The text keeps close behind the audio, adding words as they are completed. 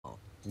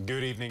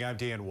Good evening, I'm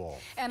Dan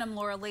Wolf. And I'm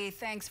Laura Lee.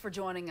 Thanks for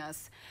joining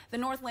us. The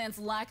Northland's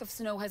lack of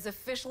snow has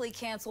officially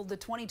canceled the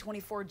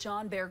 2024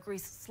 John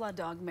Beargrease Sled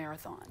Dog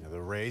Marathon. The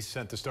race,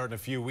 set to start in a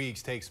few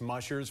weeks, takes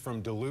mushers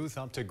from Duluth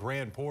up to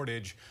Grand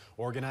Portage.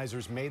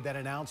 Organizers made that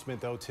announcement,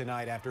 though,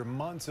 tonight after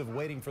months of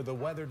waiting for the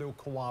weather to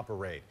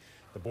cooperate.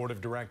 The board of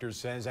directors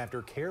says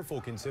after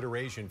careful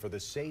consideration for the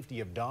safety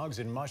of dogs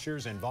and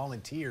mushers and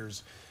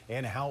volunteers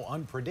and how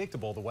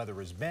unpredictable the weather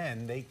has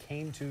been, they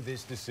came to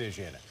this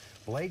decision.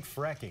 Blake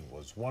Frecking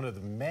was one of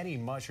the many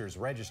mushers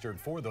registered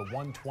for the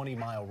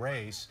 120-mile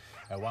race.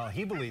 And while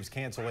he believes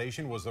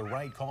cancellation was the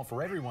right call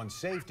for everyone's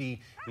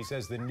safety, he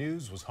says the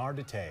news was hard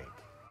to take.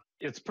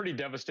 It's pretty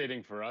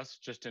devastating for us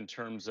just in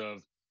terms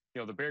of,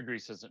 the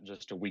Beargrease isn't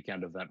just a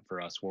weekend event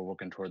for us. We're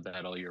working toward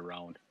that all year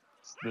round.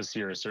 This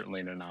year is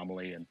certainly an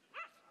anomaly, and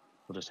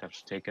we'll just have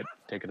to take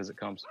it as it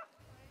comes.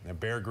 Now,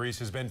 Beargrease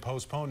has been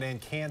postponed and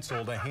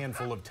canceled a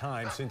handful of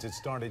times since it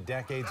started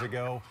decades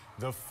ago.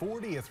 The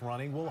 40th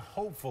running will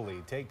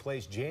hopefully take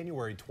place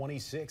January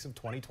 26th of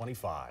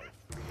 2025.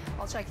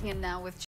 Well, checking in now with